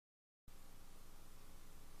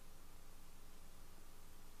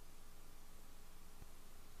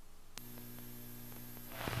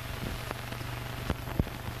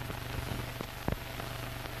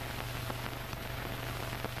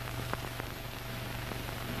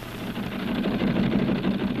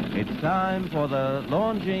time for the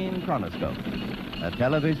Longines Chronoscope, a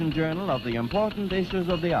television journal of the important issues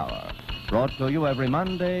of the hour, brought to you every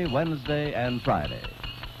Monday, Wednesday, and Friday.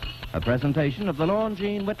 A presentation of the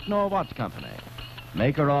Longines Whitnall Watch Company,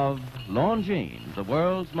 maker of Longines, the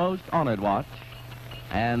world's most honored watch,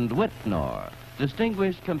 and Whitnall,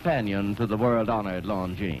 distinguished companion to the world-honored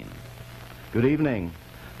Longines. Good evening.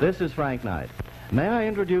 This is Frank Knight. May I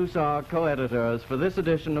introduce our co-editors for this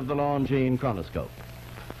edition of the Longines Chronoscope?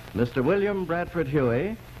 Mr. William Bradford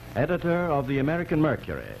Huey, editor of the American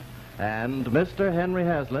Mercury, and Mr. Henry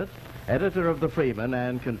Hazlitt, editor of the Freeman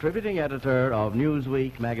and contributing editor of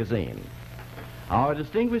Newsweek magazine. Our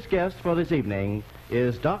distinguished guest for this evening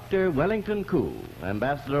is Dr. Wellington Koo,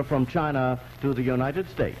 ambassador from China to the United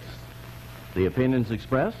States. The opinions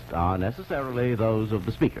expressed are necessarily those of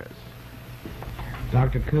the speakers.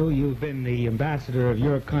 Dr. Koo, you've been the ambassador of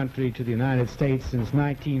your country to the United States since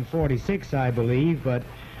 1946, I believe, but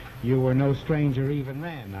you were no stranger even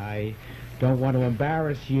then. I don't want to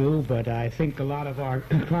embarrass you, but I think a lot of our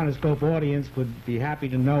Chronoscope audience would be happy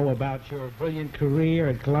to know about your brilliant career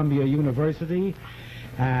at Columbia University,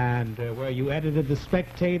 and where you edited The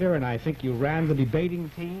Spectator, and I think you ran the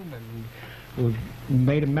debating team, and were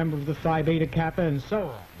made a member of the Phi Beta Kappa, and so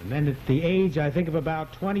on. And then at the age, I think, of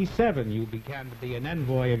about 27, you began to be an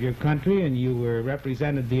envoy of your country, and you were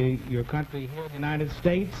represented your country here in the United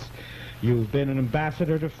States. You've been an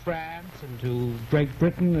ambassador to France and to Great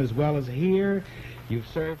Britain as well as here. You've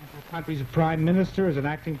served as the country's prime minister, as an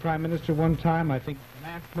acting prime minister one time, I think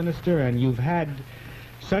finance minister, and you've had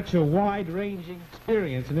such a wide-ranging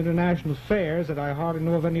experience in international affairs that I hardly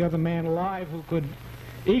know of any other man alive who could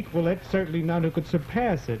equal it, certainly none who could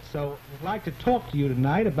surpass it. So I'd like to talk to you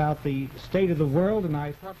tonight about the state of the world, and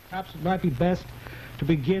I thought perhaps it might be best to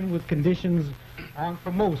begin with conditions on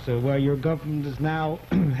Formosa, where your government is now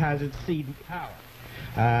has its seat in power.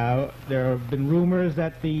 There have been rumors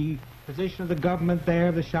that the position of the government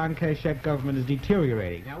there, the Chiang Kai-shek government, is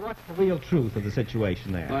deteriorating. Now, what's the real truth of the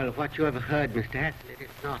situation there? Well, what you have heard, Mr. Hazlitt, is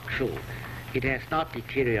not true. It has not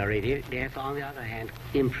deteriorated. It has, on the other hand,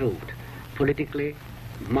 improved politically,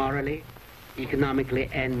 morally, economically,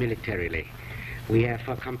 and militarily. We have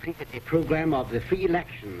completed a program of the free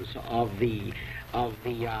elections of the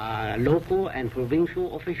local and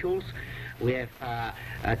provincial officials. We have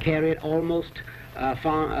carried almost a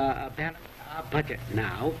balanced budget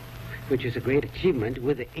now, which is a great achievement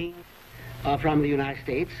with the aid from the United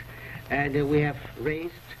States, and we have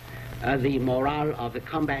raised the morale of the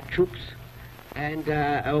combat troops, and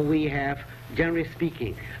we have, generally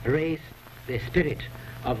speaking, raised the spirit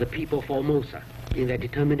of the people of Formosa in their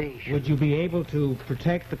determination. Would you be able to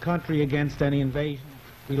protect the country against any invasion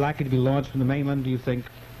likely to be launched from the mainland, do you think?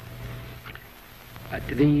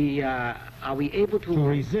 Are we able to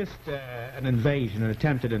resist an invasion, an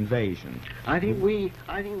attempted invasion? I think we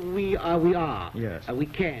are. Yes. We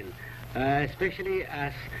can, especially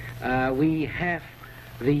as we have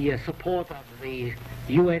the support of the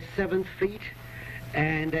U.S. 7th Fleet,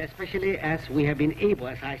 and especially as we have been able,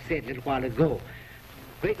 as I said a little while ago,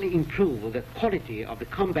 greatly improve the quality of the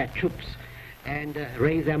combat troops and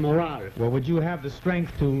raise their morale. Well, would you have the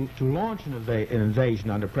strength to launch an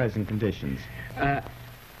invasion under present conditions? That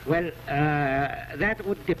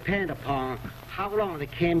would depend upon how long the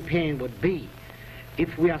campaign would be.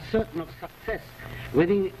 If we are certain of success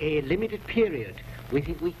within a limited period, we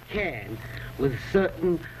think we can, with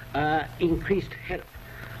certain increased help.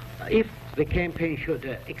 If the campaign should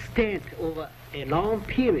extend over a long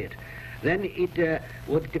period, then it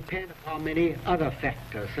would depend upon many other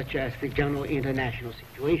factors, such as the general international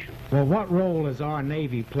situation. Well, what role has our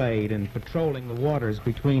Navy played in patrolling the waters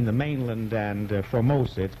between the mainland and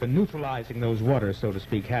Formosa? It's been neutralizing those waters, so to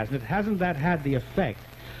speak, hasn't it? Hasn't that had the effect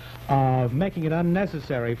of making it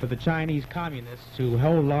unnecessary for the Chinese communists to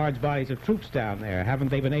hold large bodies of troops down there? Haven't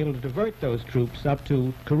they been able to divert those troops up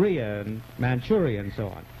to Korea and Manchuria and so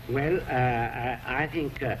on? Well, I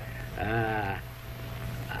think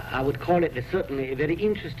I would call it certainly a very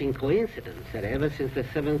interesting coincidence that ever since the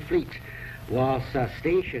 7th Fleet was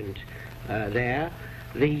stationed there,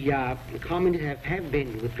 the communists have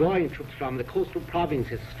been withdrawing troops from the coastal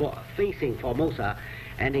provinces facing Formosa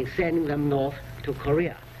and in sending them north to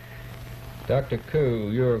Korea. Dr. Koo,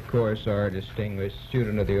 you, of course, are a distinguished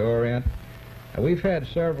student of the Orient. We've had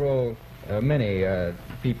many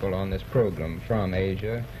people on this program from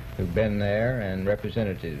Asia who've been there, and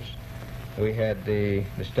representatives. We had the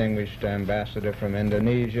distinguished ambassador from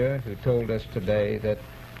Indonesia who told us today that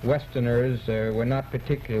Westerners were not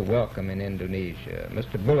particularly welcome in Indonesia.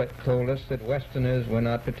 Mr. Bullitt told us that Westerners were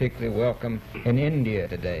not particularly welcome in India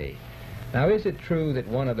today. Now, is it true that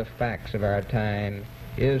one of the facts of our time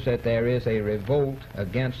is that there is a revolt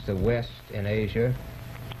against the West in Asia?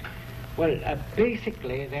 Well,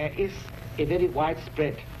 basically, there is a very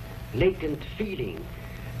widespread, latent feeling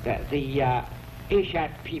that the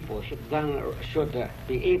Asiatic people should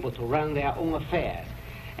be able to run their own affairs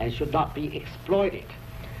and should not be exploited.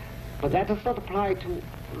 But that does not apply to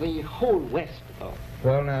the whole West, though.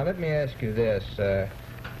 Well, now, let me ask you this.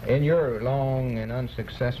 In your long and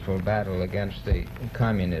unsuccessful battle against the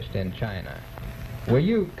communists in China,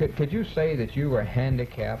 could you say that you were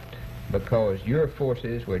handicapped because your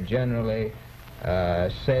forces were generally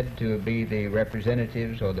said to be the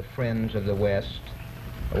representatives or the friends of the West?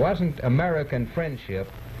 Wasn't American friendship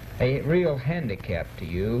a real handicap to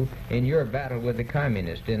you in your battle with the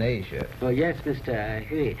communists in Asia? Well, yes, Mr.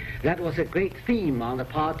 Huey. That was a great theme on the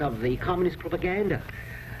part of the communist propaganda,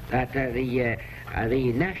 that the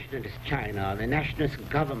nationalist China, the nationalist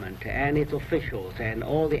government and its officials and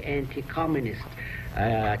all the anti-communist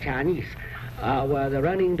Chinese were the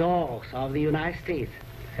running dogs of the United States.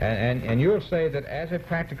 And you'll say that as a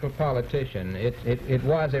practical politician, it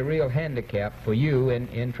was a real handicap for you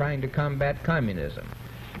in trying to combat communism.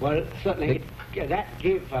 Well, certainly that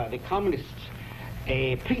gave the communists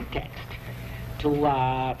a pretext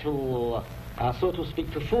to so to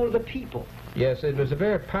speak, to fool the people. Yes, it was a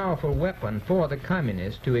very powerful weapon for the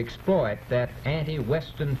communists to exploit that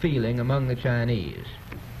anti-Western feeling among the Chinese.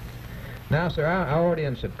 Now, sir, our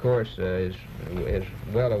audience, of course, is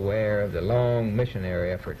well aware of the long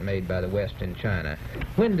missionary effort made by the West in China.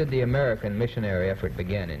 When did the American missionary effort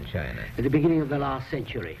begin in China? At the beginning of the last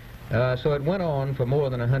century. So it went on for more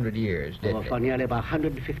than 100 years, didn't it? For nearly about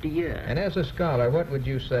 150 years. And as a scholar, what would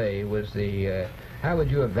you say was how would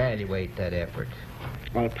you evaluate that effort?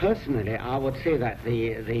 Well, personally, I would say that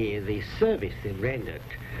the service they rendered,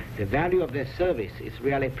 the value of their service is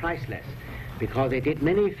really priceless, because they did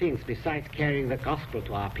many things besides carrying the gospel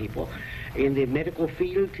to our people. In the medical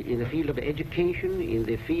field, in the field of education, in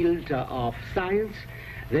the field of science,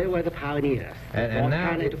 they were the pioneers. And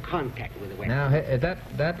now into contact with the West. Now,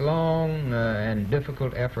 that long and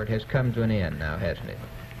difficult effort has come to an end now, hasn't it?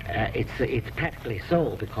 It's practically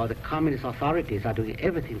so, because the communist authorities are doing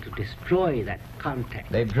everything to destroy that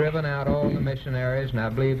contact. They've driven out all the missionaries, and I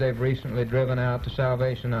believe they've recently driven out the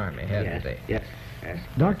Salvation Army, haven't they? Yes. Yes.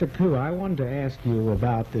 Dr. Koo, I wanted to ask you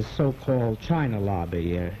about this so-called China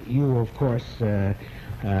lobby. You, of course,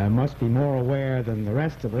 must be more aware than the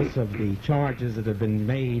rest of us of the charges that have been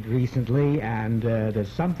made recently, and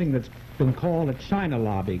there's something that's been called a China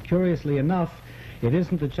lobby. Curiously enough, it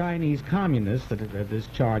isn't the Chinese communists that this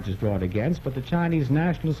charge is brought against, but the Chinese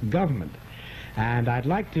nationalist government. And I'd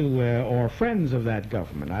like to, or friends of that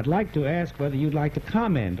government, I'd like to ask whether you'd like to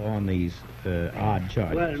comment on these odd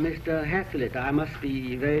charges. Well, Mr. Hazlitt, I must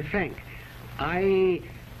be very frank. I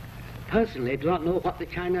personally do not know what the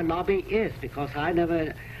China lobby is, because I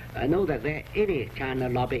never know that any China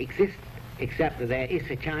lobby exists, except that there is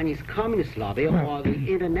a Chinese communist lobby or the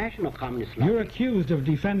international communist lobby. You're accused of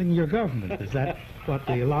defending your government. Is that what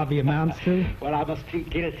the lobby amounts to? Well, I must plead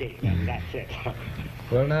guilty, and that's it.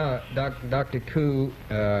 Well, now, Dr. Koo,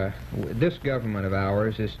 this government of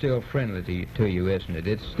ours is still friendly to you, isn't it?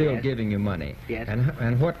 It's still giving you money. Yes.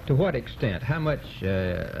 And to what extent? How much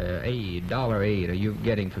dollar aid are you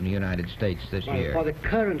getting from the United States this year? For the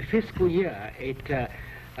current fiscal year, it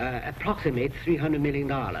approximates $300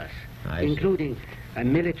 million, including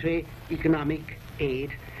military, economic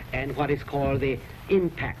aid, and what is called the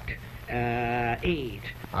impact aid.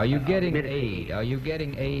 Are you getting aid? Are you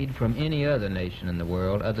getting aid from any other nation in the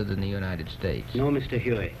world other than the United States? No, Mr.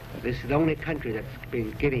 Huey. This is the only country that's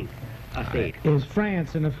been giving us aid. Is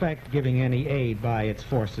France, in effect, giving any aid by its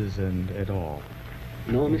forces and at all?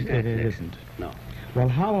 No, Mr. It isn't. No. Well,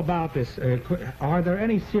 how about this? Are there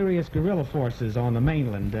any serious guerrilla forces on the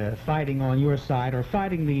mainland fighting on your side or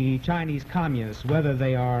fighting the Chinese communists, whether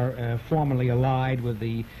they are formally allied with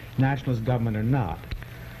the nationalist government or not?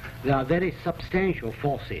 There are very substantial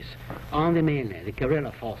forces on the mainland, the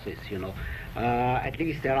guerrilla forces, you know. At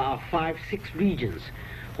least there are 5, 6 regions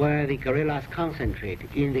where the guerrillas concentrate,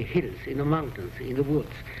 in the hills, in the mountains, in the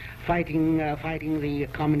woods, fighting the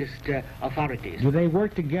communist authorities. Do they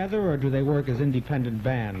work together, or do they work as independent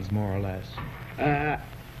bands, more or less?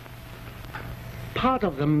 Part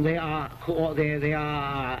of them, they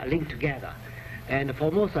are linked together, and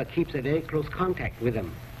Formosa keeps a very close contact with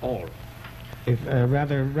them all. If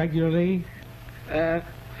rather regularly?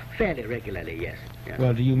 Fairly regularly, yes.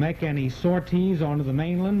 Well, do you make any sorties onto the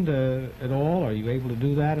mainland at all? Are you able to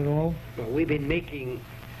do that at all? Well, we've been making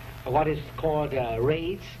what is called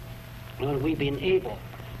raids. Well, we've been able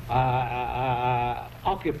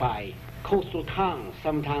occupy coastal towns,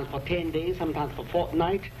 sometimes for 10 days, sometimes for a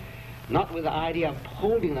fortnight, not with the idea of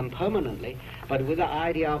holding them permanently, but with the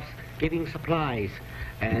idea of giving supplies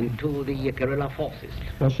and to the guerrilla forces.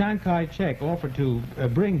 Well, Chiang Kai-shek offered to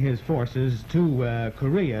bring his forces to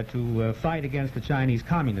Korea to fight against the Chinese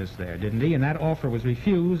communists there, didn't he? And that offer was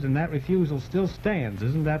refused, and that refusal still stands.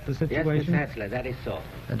 Isn't that the situation? Yes, Mr. Hatzler, that is so.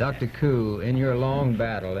 Dr. Koo, in your long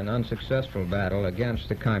battle, an unsuccessful battle against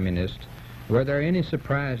the communists, were there any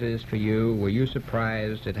surprises for you? Were you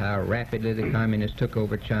surprised at how rapidly the communists took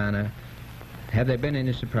over China? Have there been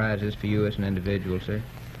any surprises for you as an individual, sir?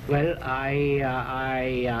 Well,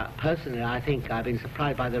 I personally, I think I've been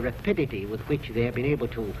surprised by the rapidity with which they have been able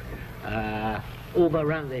to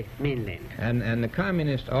overrun the mainland. And the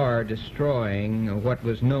communists are destroying what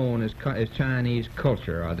was known as Chinese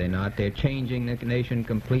culture, are they not? They're changing the nation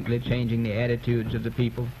completely, changing the attitudes of the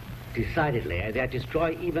people? Decidedly. They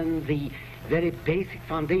destroy even the very basic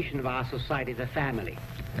foundation of our society, the family.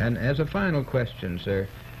 And as a final question, sir,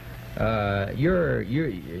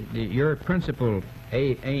 your principal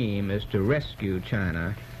aim is to rescue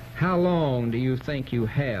China. How long do you think you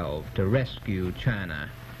have to rescue China,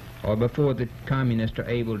 or before the communists are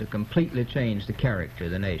able to completely change the character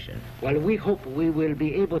of the nation? Well, we hope we will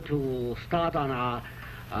be able to start on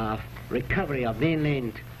our recovery of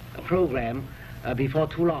mainland program before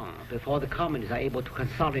too long, before the communists are able to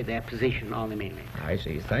consolidate their position on the mainland. I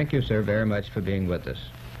see. Thank you, sir, very much for being with us.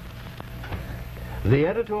 The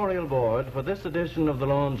editorial board for this edition of the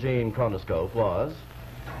Longines Chronoscope was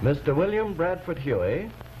Mr. William Bradford Huey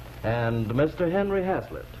and Mr. Henry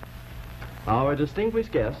Hazlitt. Our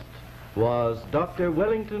distinguished guest was Dr.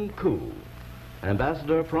 Wellington Koo,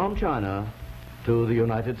 ambassador from China to the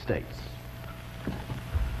United States.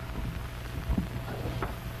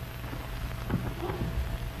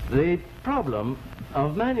 The problem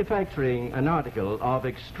of manufacturing an article of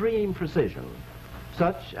extreme precision,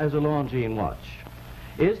 such as a Longines watch,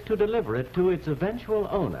 is to deliver it to its eventual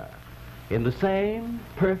owner in the same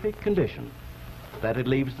perfect condition that it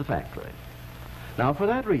leaves the factory. Now, for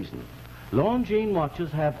that reason, Longines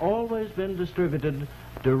watches have always been distributed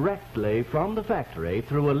directly from the factory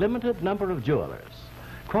through a limited number of jewelers,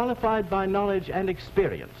 qualified by knowledge and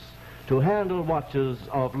experience to handle watches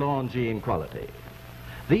of Longines quality.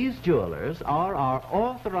 These jewelers are our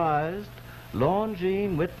authorized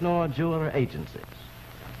Longines Whitnor jeweler agencies,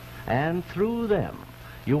 and through them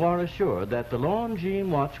you are assured that the Longines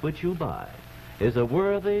watch which you buy is a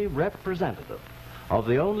worthy representative of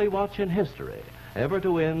the only watch in history ever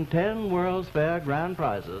to win 10 World's Fair grand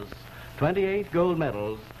prizes, 28 gold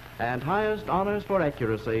medals, and highest honors for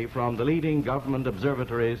accuracy from the leading government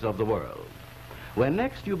observatories of the world. When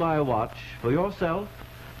next you buy a watch for yourself,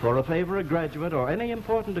 for a favorite graduate, or any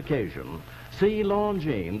important occasion, see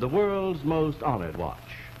Longines, the world's most honored watch,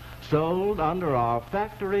 sold under our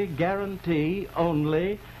factory guarantee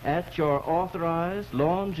only at your authorized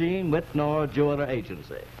Longines Whitnor jeweler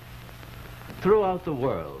agency. Throughout the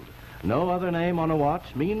world, no other name on a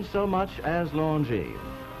watch means so much as Longines,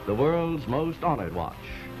 the world's most honored watch,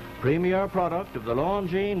 premier product of the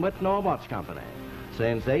Longines Whitnor Watch Company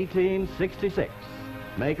since 1866,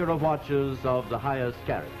 maker of watches of the highest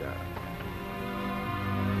character.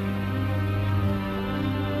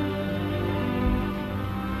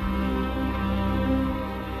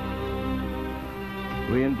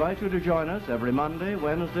 We invite you to join us every Monday,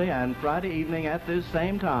 Wednesday, and Friday evening at this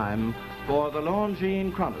same time for the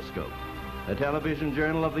Longines Chronoscope, a television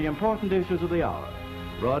journal of the important issues of the hour,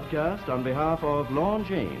 broadcast on behalf of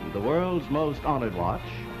Longines, the world's most honored watch,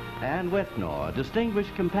 and Whitnor,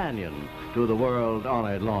 distinguished companion to the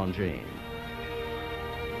world-honored Longines.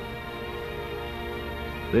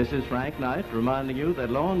 This is Frank Knight reminding you that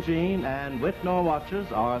Longines and Whitnor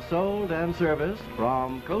watches are sold and serviced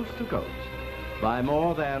from coast to coast by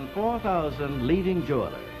more than 4,000 leading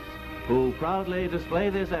jewelers who proudly display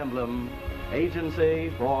this emblem,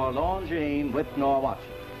 Agency for Longines Whitnor Watches.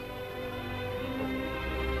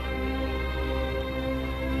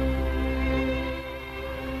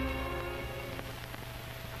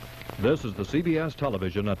 This is the CBS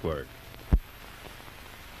Television Network.